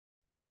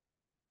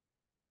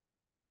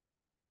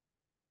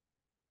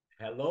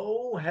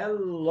Hello,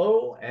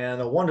 hello,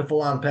 and a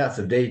wonderful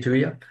on-passive day to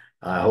you.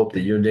 I hope that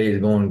your day is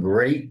going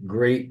great,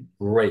 great,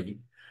 great.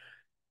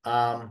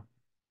 Um,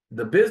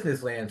 the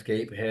business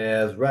landscape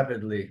has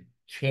rapidly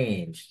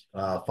changed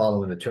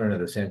following the turn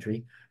of the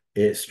century.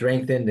 It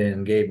strengthened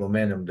and gave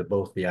momentum to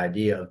both the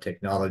idea of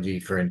technology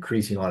for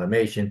increasing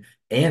automation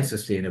and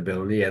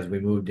sustainability as we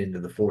moved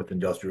into the fourth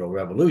industrial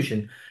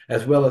revolution,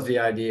 as well as the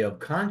idea of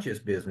conscious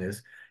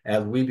business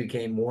as we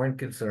became more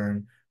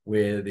concerned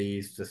with the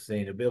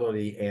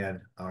sustainability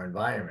and our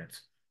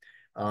environments.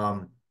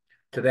 Um,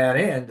 to that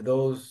end,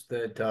 those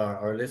that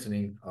are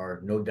listening are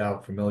no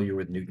doubt familiar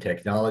with new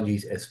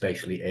technologies,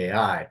 especially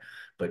AI.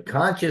 But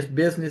conscious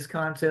business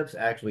concepts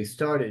actually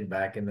started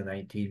back in the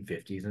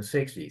 1950s and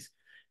 60s.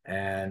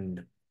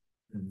 And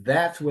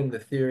that's when the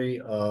theory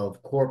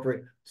of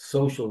corporate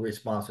social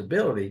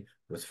responsibility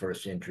was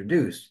first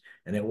introduced.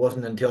 And it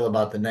wasn't until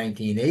about the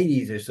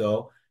 1980s or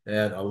so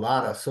that a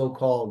lot of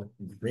so-called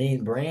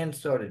green brands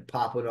started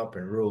popping up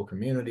in rural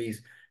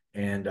communities,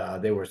 and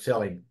they were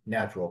selling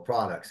natural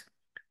products.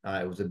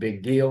 It was a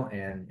big deal,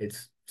 and it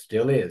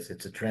still is.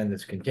 It's a trend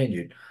that's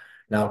continued.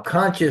 Now,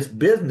 conscious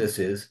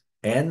businesses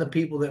and the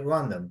people that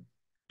run them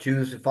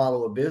choose to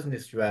follow a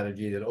business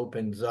strategy that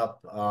opens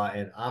up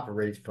and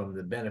operates from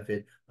the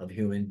benefit of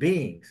human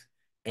beings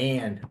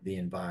and the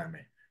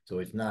environment. So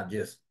it's not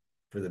just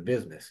for the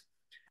business.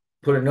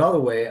 Put another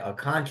way, a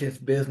conscious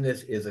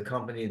business is a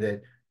company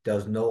that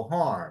does no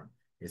harm.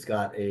 It's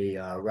got a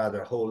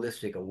rather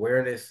holistic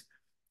awareness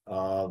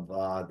of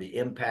the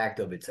impact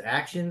of its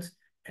actions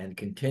and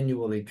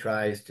continually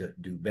tries to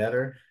do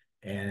better,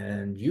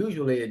 and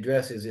usually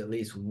addresses at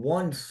least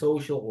one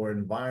social or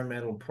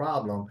environmental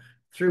problem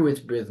through its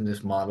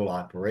business model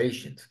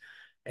operations.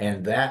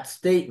 And that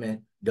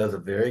statement does a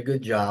very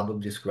good job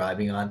of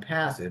describing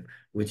OnPassive,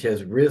 which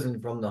has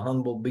risen from the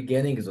humble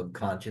beginnings of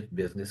conscious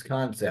business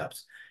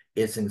concepts.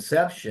 Its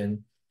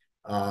inception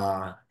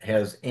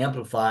has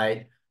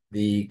amplified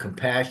the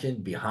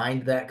compassion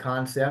behind that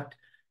concept,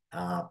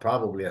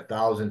 probably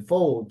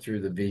 1,000-fold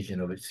through the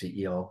vision of its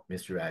CEO,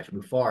 Mr. Ash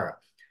Mufarah.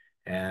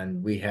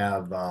 And we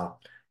have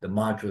the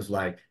mantras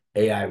like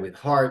AI with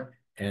heart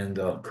and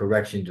the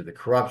correction to the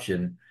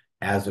corruption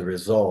as a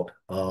result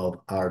of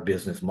our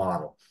business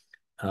model.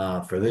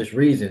 For this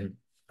reason,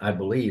 I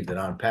believe that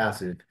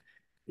OnPassive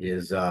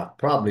is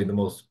probably the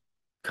most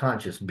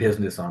conscious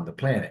business on the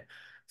planet.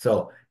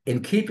 So,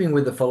 in keeping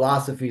with the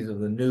philosophies of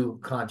the new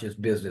conscious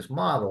business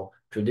model,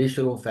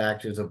 traditional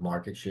factors of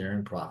market share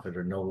and profit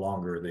are no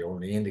longer the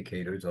only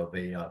indicators of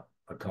a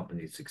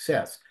company's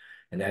success.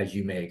 And as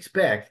you may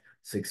expect,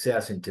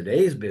 success in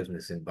today's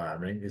business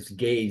environment is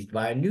gauged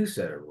by a new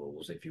set of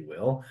rules, if you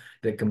will,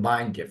 that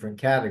combine different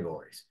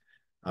categories,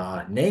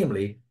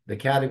 namely the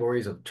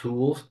categories of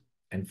tools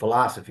and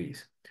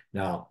philosophies.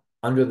 Now,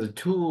 under the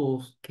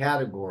tools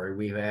category,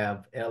 we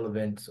have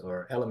elements,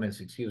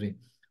 excuse me,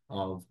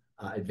 of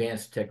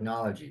advanced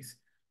technologies.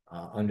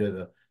 Under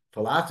the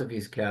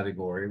philosophies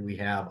category, we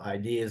have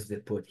ideas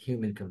that put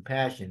human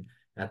compassion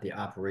at the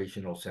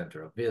operational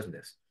center of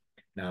business.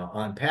 Now,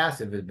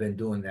 OnPassive has been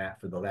doing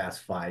that for the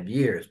last 5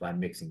 years by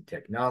mixing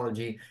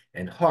technology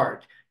and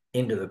heart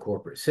into the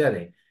corporate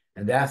setting.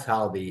 And that's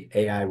how the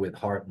AI with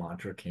heart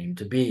mantra came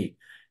to be.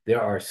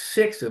 There are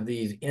 6 of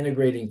these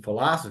integrating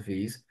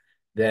philosophies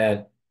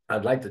that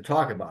I'd like to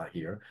talk about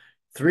here.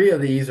 3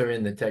 of these are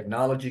in the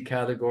technology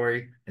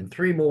category, and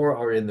 3 more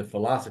are in the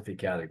philosophy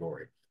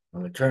category.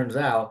 And it turns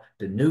out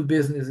that new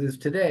businesses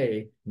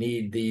today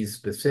need these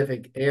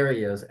specific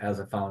areas as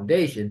a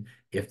foundation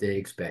if they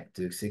expect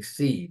to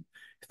succeed.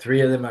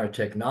 3 of them are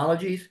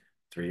technologies,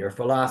 3 are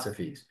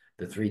philosophies.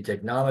 The 3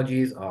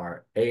 technologies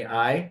are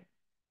AI,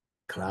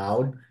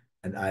 cloud,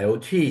 and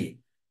IoT.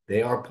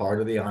 They are part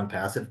of the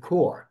OnPassive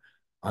core.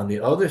 On the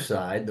other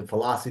side, the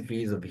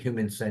philosophies of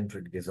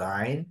human-centric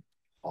design,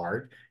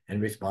 art,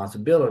 and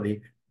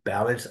responsibility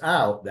balance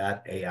out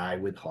that AI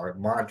with heart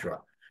mantra.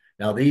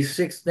 Now, these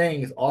 6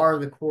 things are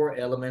the core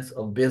elements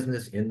of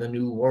business in the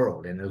new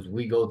world. And as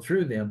we go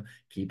through them,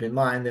 keep in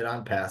mind that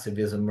OnPassive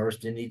is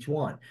immersed in each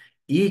one.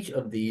 Each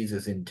of these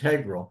is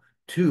integral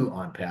to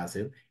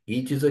OnPassive.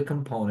 Each is a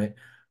component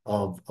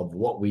of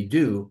what we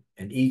do,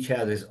 and each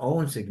has its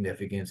own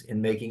significance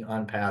in making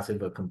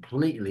OnPassive a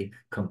completely,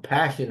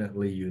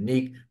 compassionately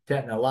unique,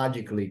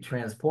 technologically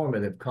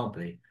transformative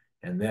company,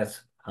 and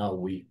that's how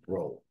we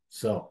roll.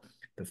 So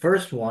the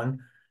first one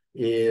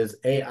is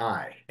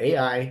AI.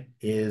 AI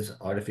is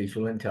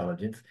artificial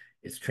intelligence.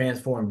 It's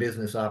transformed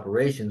business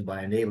operations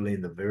by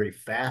enabling the very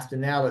fast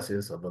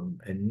analysis of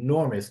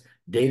enormous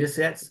data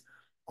sets,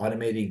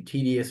 automating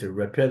tedious or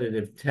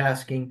repetitive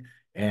tasking,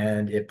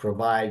 and it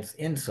provides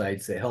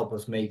insights that help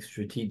us make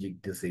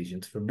strategic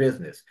decisions for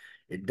business.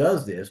 It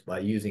does this by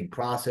using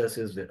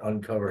processes that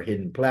uncover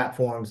hidden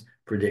platforms,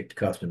 predict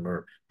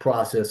customer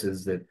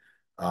processes that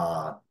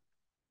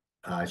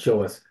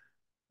show us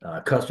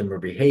customer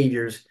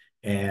behaviors,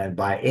 and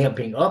by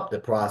amping up the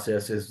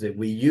processes that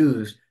we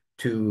use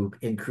to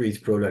increase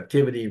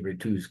productivity,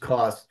 reduce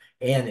costs,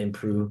 and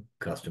improve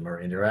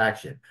customer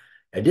interaction.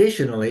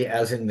 Additionally,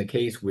 as in the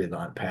case with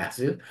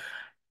OnPassive,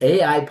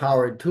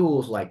 AI-powered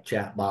tools like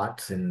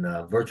chatbots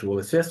and virtual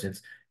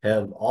assistants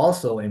have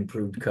also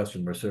improved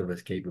customer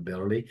service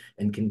capability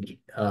and can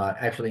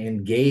actually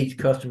engage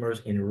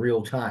customers in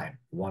real time,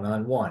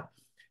 one-on-one.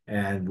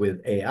 And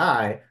with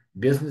AI,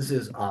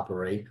 businesses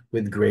operate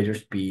with greater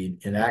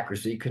speed and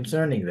accuracy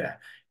concerning that.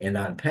 And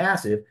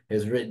OnPassive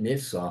has written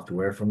its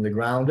software from the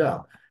ground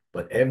up.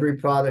 But every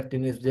product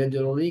in this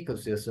digital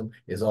ecosystem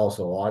is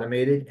also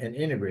automated and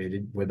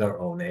integrated with our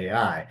own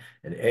AI.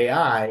 And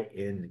AI,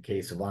 in the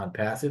case of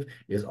OnPassive,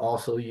 is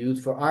also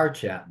used for our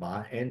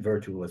chatbot and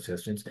virtual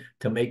assistants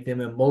to make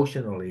them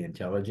emotionally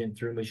intelligent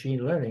through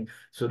machine learning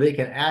so they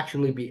can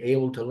actually be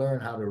able to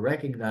learn how to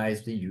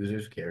recognize the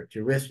user's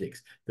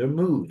characteristics, their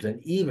moods,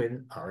 and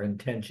even our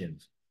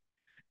intentions.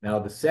 Now,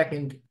 the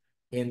second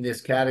in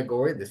this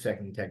category, the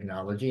second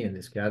technology in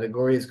this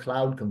category is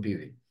cloud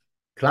computing.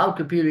 Cloud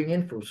computing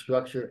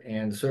infrastructure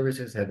and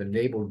services have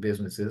enabled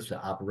businesses to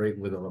operate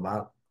with a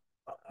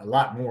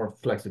lot more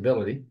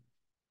flexibility.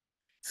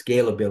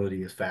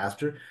 Scalability is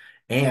faster,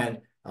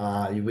 and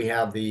we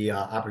have the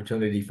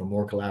opportunity for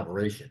more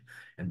collaboration.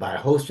 And by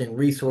hosting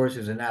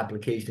resources and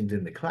applications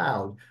in the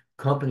cloud,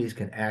 companies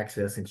can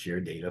access and share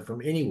data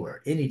from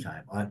anywhere,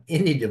 anytime, on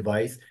any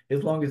device,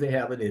 as long as they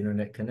have an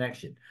internet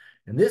connection.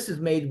 And this has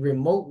made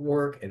remote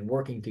work and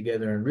working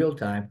together in real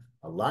time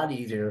a lot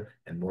easier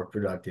and more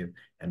productive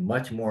and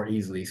much more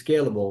easily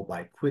scalable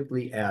by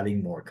quickly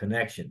adding more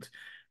connections.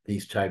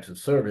 These types of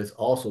service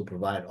also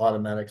provide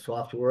automatic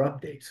software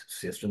updates,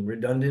 system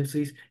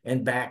redundancies,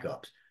 and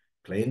backups.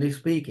 Plainly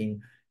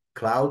speaking,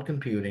 cloud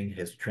computing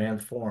has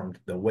transformed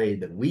the way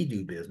that we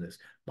do business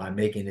by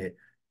making it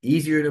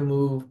easier to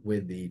move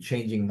with the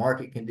changing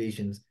market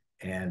conditions,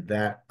 and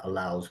that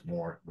allows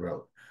more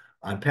growth.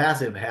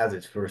 OnPassive has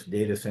its first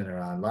data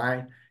center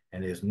online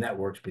and is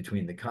networked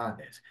between the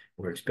continents.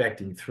 We're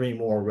expecting 3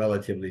 more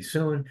relatively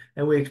soon,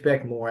 and we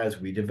expect more as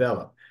we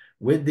develop.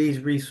 With these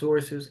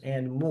resources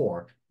and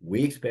more,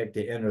 we expect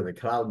to enter the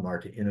cloud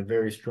market in a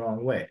very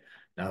strong way,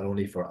 not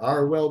only for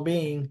our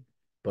well-being,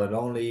 but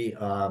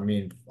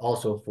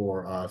also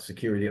for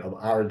security of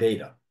our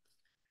data.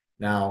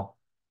 Now,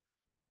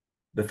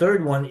 the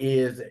third one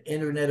is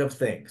Internet of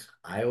Things,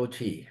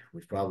 IoT.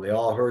 We've probably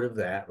all heard of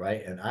that,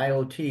 right? And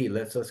IoT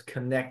lets us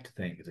connect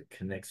things. It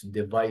connects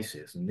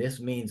devices. And this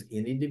means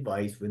any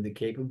device with the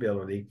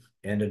capability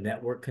and a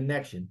network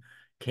connection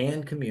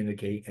can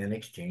communicate and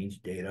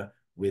exchange data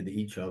with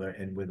each other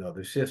and with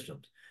other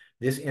systems.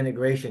 This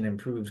integration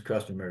improves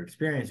customer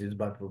experiences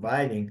by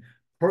providing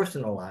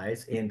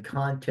personalized and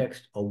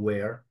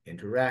context-aware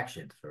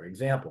interactions. For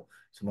example,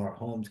 smart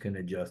homes can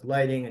adjust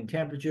lighting and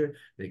temperature.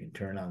 They can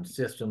turn on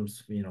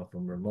systems,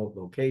 from remote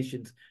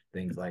locations,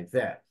 things like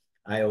that.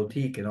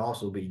 IoT can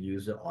also be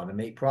used to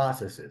automate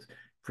processes,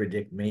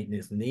 predict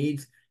maintenance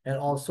needs, and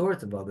all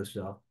sorts of other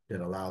stuff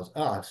that allows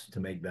us to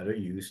make better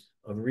use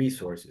of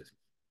resources.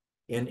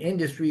 In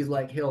industries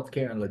like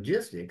healthcare and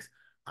logistics,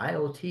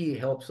 IoT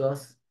helps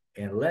us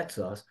and lets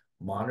us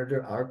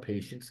monitor our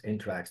patients and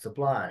track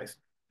supplies.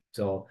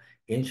 So,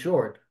 in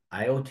short,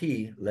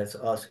 IoT lets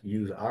us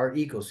use our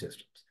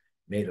ecosystems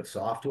made of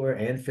software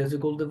and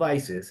physical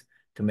devices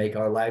to make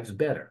our lives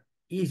better,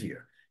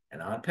 easier.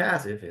 And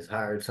OnPassive has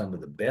hired some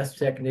of the best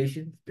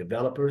technicians,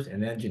 developers,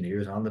 and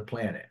engineers on the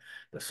planet.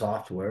 The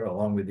software,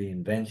 along with the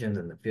inventions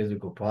and the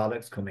physical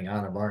products coming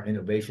out of our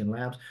innovation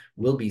labs,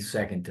 will be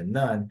second to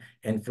none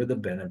and for the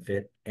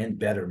benefit and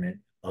betterment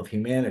of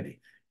humanity.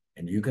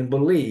 And you can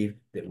believe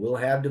that we'll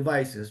have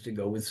devices to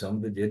go with some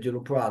of the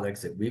digital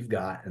products that we've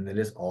got, and that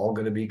it's all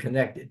going to be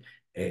connected.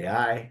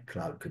 AI,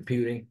 cloud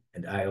computing,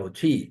 and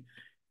IoT.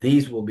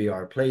 These will be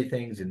our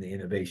playthings in the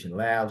innovation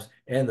labs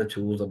and the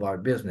tools of our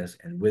business,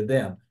 and with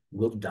them,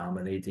 we'll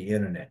dominate the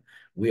internet.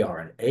 We are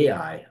an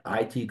AI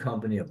IT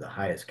company of the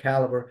highest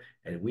caliber,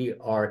 and we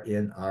are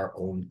in our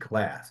own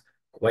class.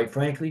 Quite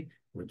frankly,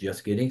 we're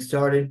just getting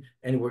started,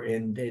 and we're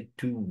in it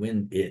to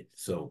win it.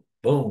 So,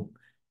 boom.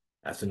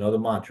 That's another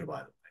mantra, by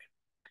the way.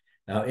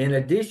 Now, in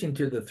addition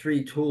to the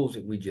 3 tools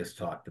that we just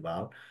talked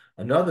about,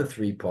 another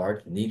 3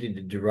 parts needed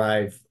to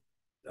derive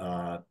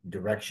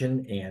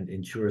direction and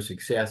ensure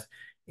success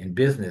in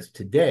business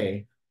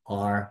today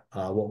are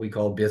what we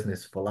call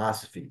business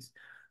philosophies.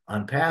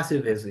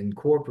 OnPassive has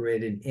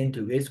incorporated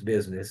into its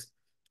business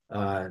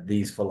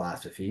these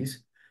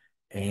philosophies,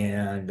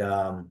 and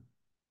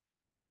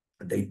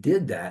they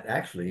did that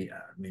actually,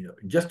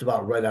 just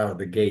about right out of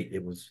the gate.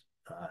 It was,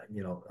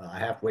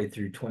 halfway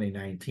through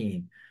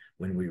 2019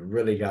 when we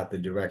really got the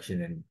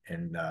direction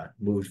and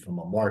moved from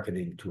a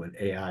marketing to an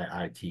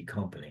AI IT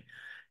company.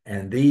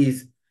 And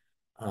these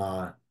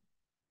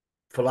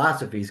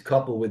philosophies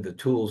coupled with the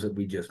tools that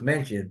we just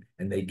mentioned,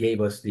 and they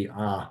gave us the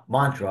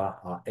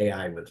mantra,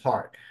 AI with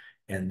heart.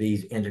 And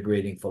these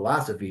integrating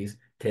philosophies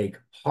take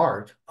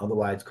heart,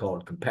 otherwise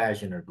called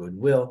compassion or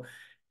goodwill,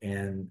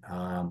 and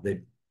they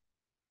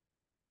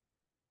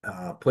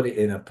put it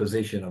in a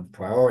position of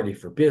priority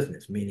for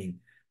business, meaning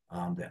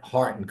that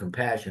heart and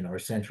compassion are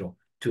central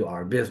to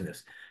our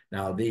business.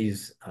 Now,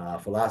 these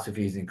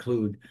philosophies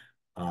include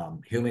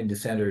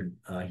human-centered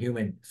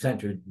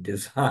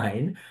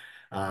design,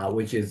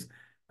 which is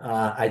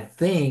I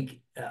think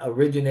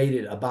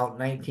originated about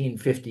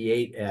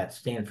 1958 at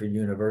Stanford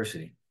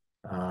University,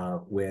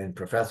 when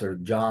Professor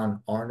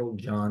John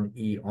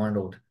E.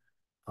 Arnold,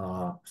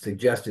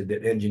 suggested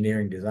that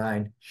engineering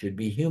design should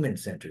be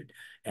human-centered.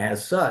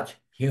 As such,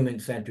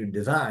 human-centered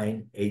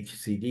design,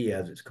 HCD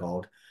as it's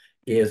called,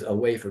 is a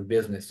way for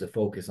business to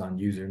focus on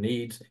user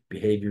needs,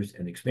 behaviors,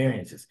 and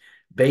experiences.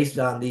 Based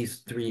on these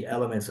three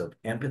elements of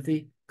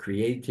empathy,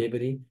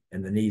 creativity,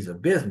 and the needs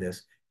of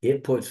business,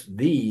 it puts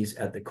these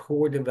at the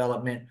core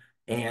development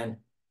and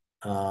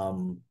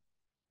um,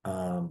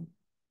 um,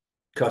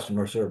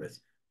 customer service,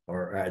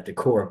 or at the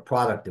core of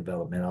product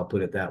development, I'll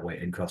put it that way,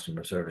 in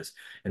customer service.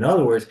 In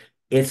other words,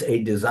 it's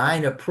a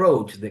design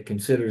approach that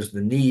considers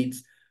the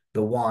needs,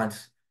 the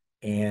wants,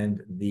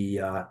 and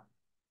the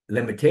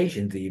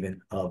limitations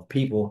even of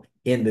people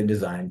in the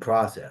design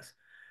process.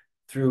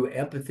 Through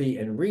empathy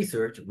and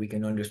research, we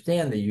can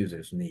understand the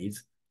user's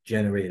needs,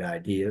 generate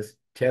ideas,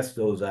 test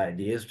those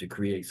ideas to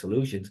create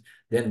solutions,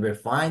 then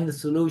refine the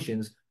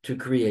solutions to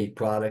create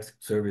products,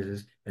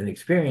 services, and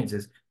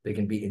experiences that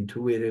can be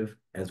intuitive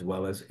as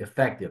well as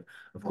effective.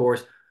 Of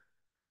course,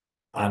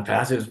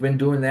 OnPassive's been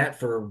doing that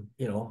for,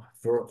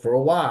 for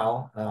a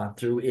while,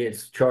 through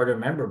its charter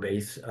member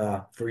base,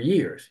 for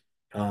years.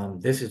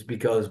 This is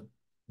because,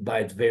 by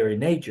its very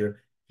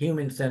nature,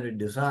 human-centered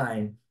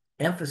design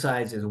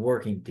emphasizes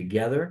working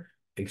together,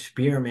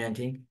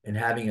 experimenting, and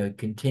having a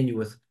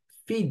continuous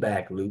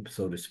feedback loop,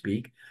 so to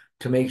speak,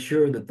 to make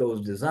sure that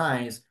those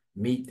designs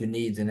meet the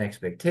needs and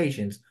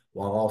expectations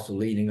while also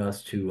leading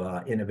us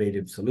to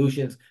innovative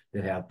solutions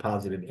that have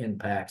positive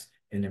impacts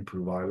and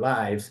improve our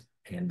lives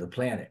and the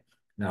planet.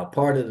 Now,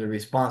 part of the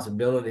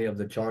responsibility of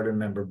the charter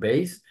member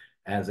base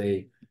as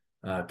a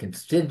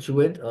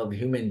constituent of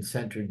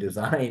human-centered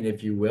design,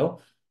 if you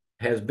will,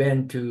 has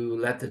been to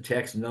let the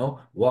techs know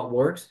what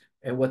works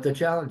and what the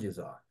challenges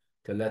are,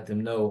 to let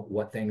them know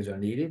what things are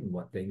needed and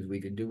what things we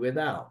can do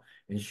without.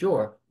 In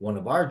short, one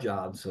of our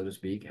jobs, so to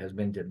speak, has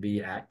been to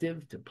be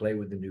active, to play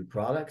with the new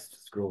products, to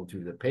scroll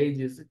through the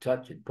pages, to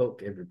touch and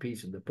poke every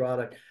piece of the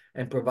product,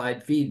 and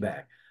provide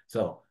feedback.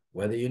 So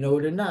whether you know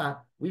it or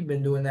not, we've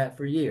been doing that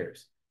for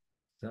years,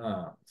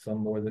 some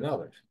more than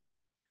others.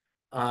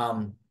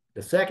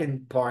 The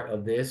second part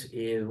of this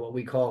is what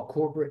we call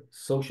corporate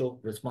social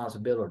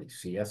responsibility,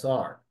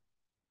 CSR.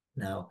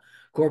 Now,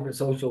 corporate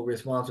social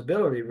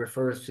responsibility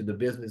refers to the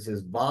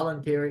business's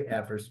voluntary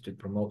efforts to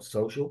promote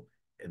social,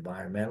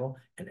 environmental,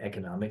 and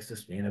economic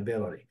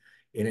sustainability.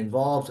 It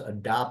involves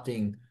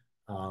adopting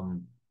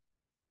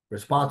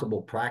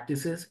responsible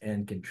practices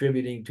and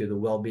contributing to the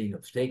well-being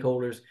of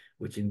stakeholders,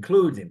 which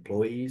includes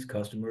employees,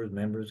 customers,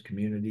 members,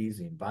 communities,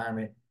 the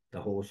environment, the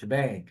whole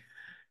shebang.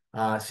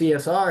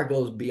 CSR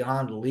goes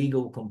beyond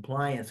legal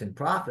compliance and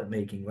profit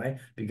making, right?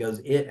 Because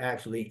it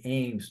actually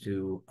aims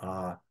to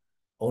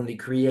only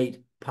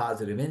create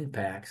positive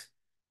impacts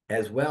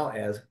as well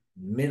as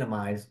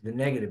minimize the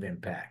negative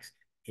impacts.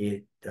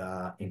 It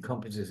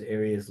encompasses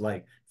areas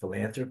like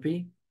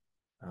philanthropy,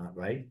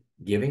 right?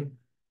 Giving,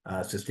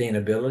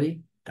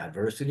 sustainability,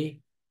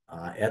 diversity,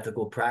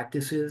 ethical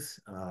practices,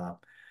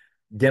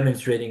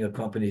 demonstrating a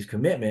company's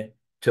commitment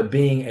to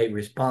being a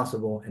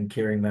responsible and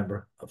caring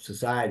member of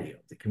society, of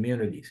the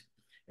communities.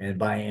 And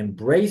by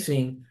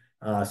embracing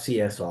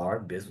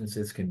CSR,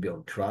 businesses can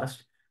build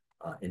trust,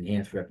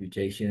 enhance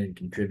reputation, and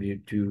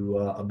contribute to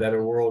a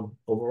better world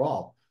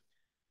overall.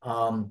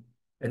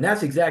 And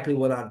that's exactly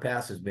what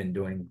OnPass has been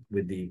doing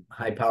with the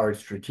high-powered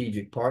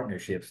strategic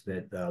partnerships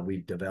that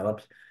we've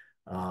developed.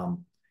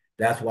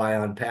 That's why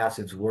OnPass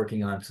is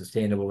working on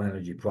sustainable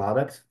energy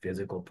products,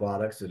 physical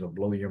products that'll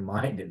blow your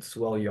mind and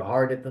swell your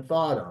heart at the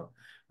thought of,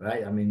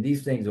 right? I mean,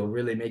 these things will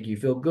really make you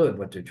feel good,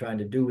 what they're trying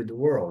to do with the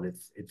world.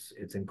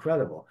 It's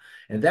incredible.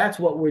 And that's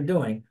what we're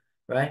doing,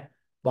 right?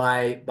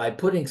 By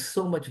putting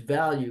so much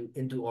value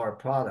into our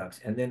products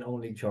and then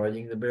only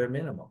charging the bare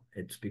minimum.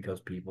 It's because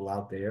people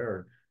out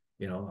there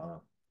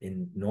are,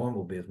 in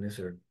normal business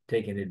are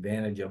taking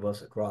advantage of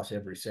us across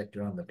every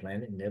sector on the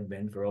planet, and have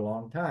been for a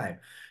long time.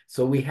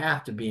 So we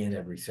have to be in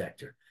every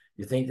sector.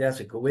 You think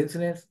that's a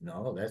coincidence?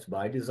 No, that's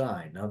by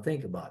design. Now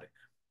think about it.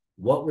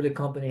 What would a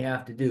company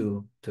have to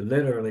do to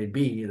literally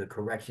be the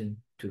correction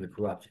to the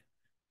corruption?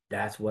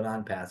 That's what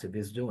OnPassive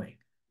is doing.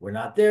 We're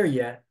not there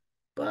yet,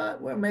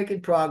 but we're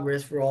making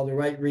progress for all the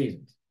right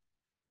reasons.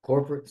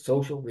 Corporate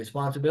social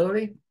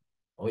responsibility?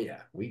 Oh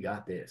yeah, we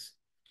got this.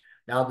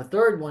 Now, the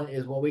third one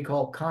is what we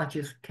call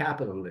conscious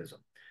capitalism.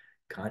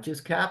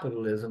 Conscious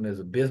capitalism is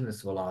a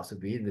business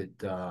philosophy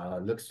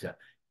that looks to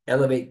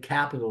elevate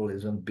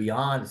capitalism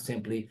beyond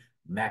simply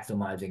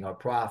maximizing our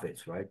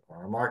profits, right, or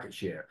our market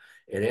share.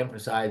 It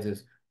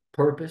emphasizes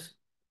purpose,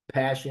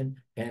 passion,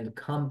 and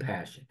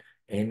compassion,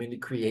 aiming to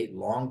create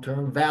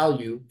long-term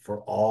value for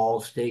all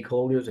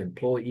stakeholders,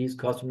 employees,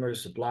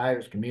 customers,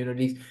 suppliers,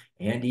 communities,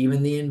 and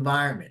even the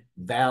environment.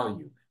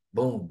 Value.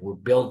 Boom, we're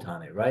built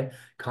on it, right?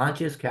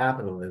 Conscious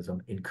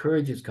capitalism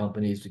encourages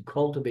companies to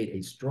cultivate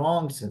a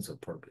strong sense of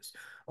purpose,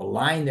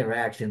 align their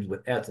actions with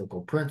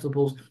ethical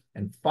principles,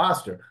 and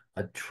foster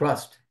a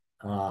trust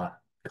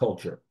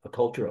culture, a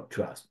culture of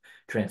trust,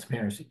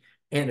 transparency,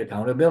 and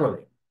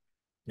accountability.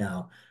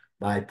 Now,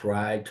 by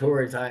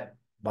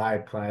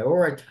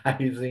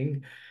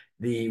prioritizing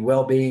the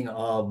well-being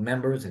of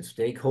members and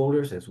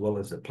stakeholders, as well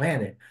as the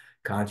planet,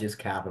 conscious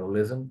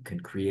capitalism can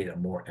create a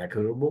more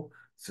equitable,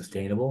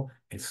 sustainable,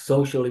 and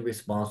socially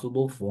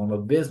responsible form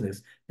of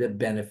business that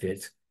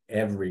benefits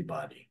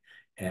everybody.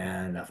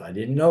 And if I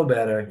didn't know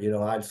better,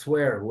 I'd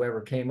swear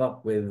whoever came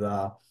up with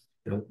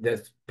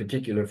this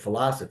particular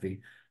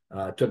philosophy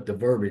took the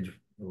verbiage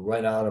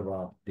right out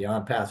of the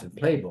ONPASSIVE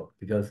playbook,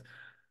 because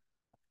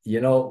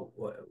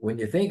when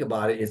you think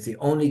about it, it's the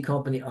only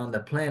company on the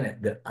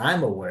planet that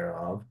I'm aware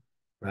of,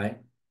 right,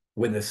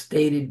 with a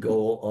stated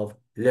goal of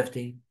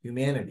lifting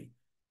humanity.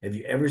 Have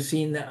you ever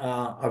seen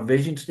our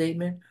vision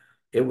statement?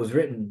 It was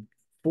written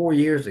 4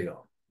 years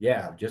ago.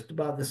 Yeah, just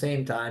about the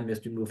same time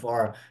Mr.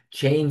 Mufara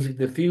changed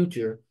the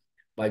future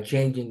by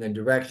changing the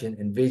direction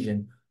and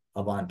vision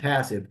of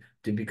OnPassive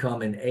to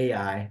become an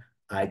AI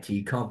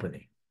IT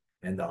company.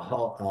 And the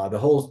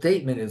whole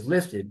statement is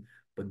listed,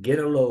 but get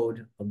a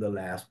load of the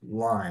last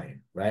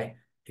line, right?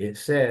 It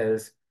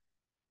says,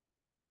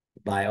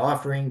 by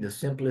offering the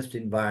simplest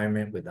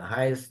environment with the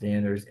highest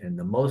standards and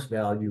the most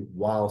value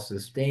while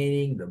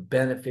sustaining the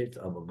benefits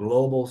of a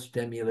global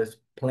stimulus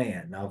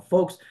plan. Now,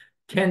 folks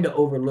tend to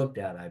overlook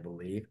that, I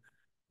believe.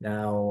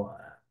 Now,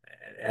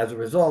 as a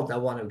result, I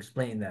want to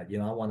explain that.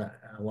 I want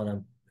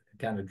to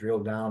kind of drill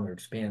down or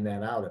expand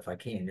that out if I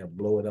can,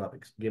 blow it up,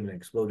 give an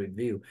exploded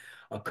view.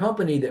 A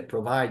company that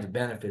provides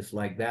benefits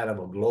like that of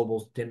a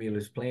global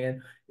stimulus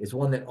plan is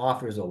one that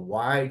offers a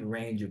wide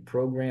range of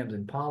programs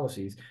and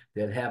policies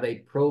that have a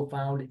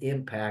profound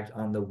impact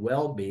on the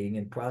well-being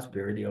and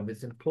prosperity of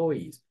its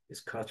employees,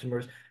 its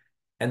customers,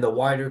 and the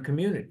wider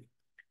community.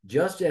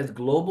 Just as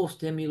global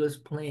stimulus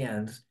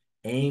plans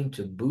aim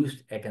to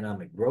boost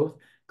economic growth,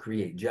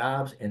 create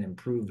jobs, and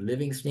improve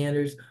living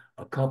standards,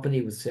 a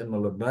company with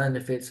similar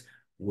benefits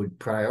would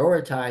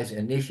prioritize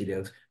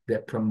initiatives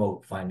that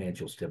promote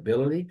financial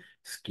stability,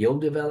 skill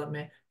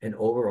development, and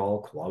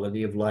overall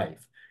quality of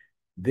life.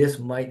 This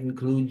might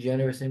include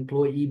generous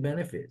employee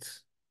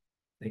benefits.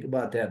 Think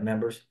about that,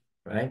 members,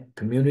 right?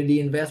 Community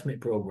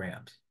investment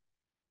programs.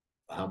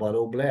 How about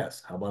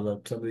Oblast? How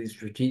about some of these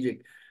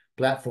strategic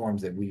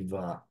platforms that we've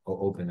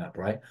opened up,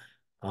 right?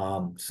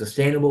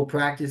 Sustainable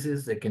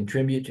practices that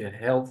contribute to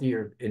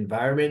healthier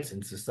environments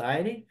and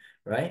society,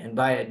 right? And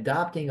by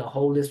adopting a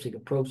holistic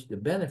approach to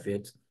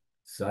benefits,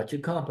 such a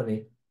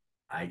company,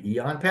 i.e.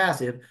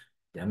 OnPassive,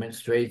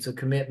 demonstrates a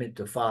commitment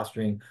to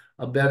fostering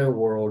a better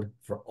world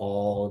for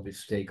all of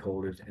its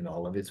stakeholders and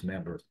all of its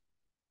members.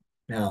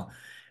 Now,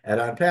 at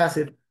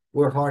OnPassive,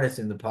 we're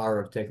harnessing the power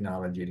of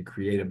technology to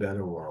create a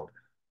better world.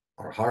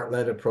 Our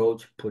heart-led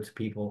approach puts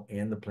people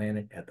and the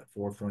planet at the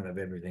forefront of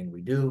everything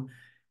we do,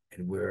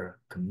 and we're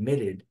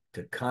committed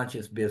to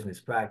conscious business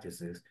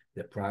practices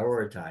that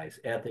prioritize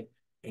ethic,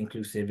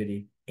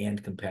 inclusivity,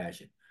 and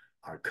compassion.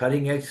 Our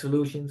cutting-edge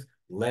solutions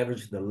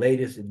leverage the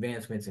latest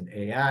advancements in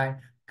AI,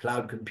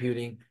 cloud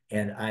computing,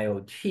 and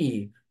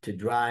IoT to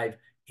drive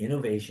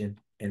innovation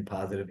and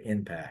positive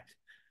impact.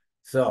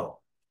 So,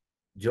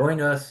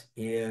 join us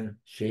in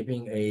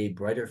shaping a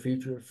brighter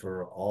future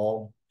for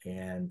all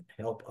and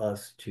help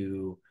us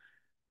to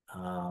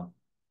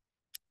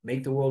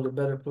make the world a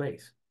better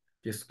place.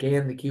 Just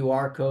scan the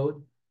QR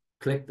code,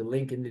 click the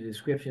link in the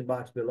description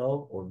box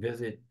below, or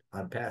visit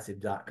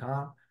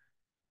onpassive.com.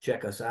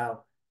 Check us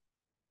out.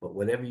 But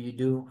whatever you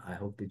do, I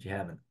hope that you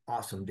have an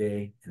awesome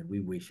day, and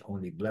we wish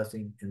only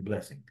blessing and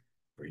blessing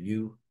for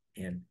you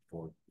and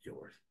for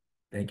yours.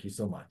 Thank you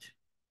so much.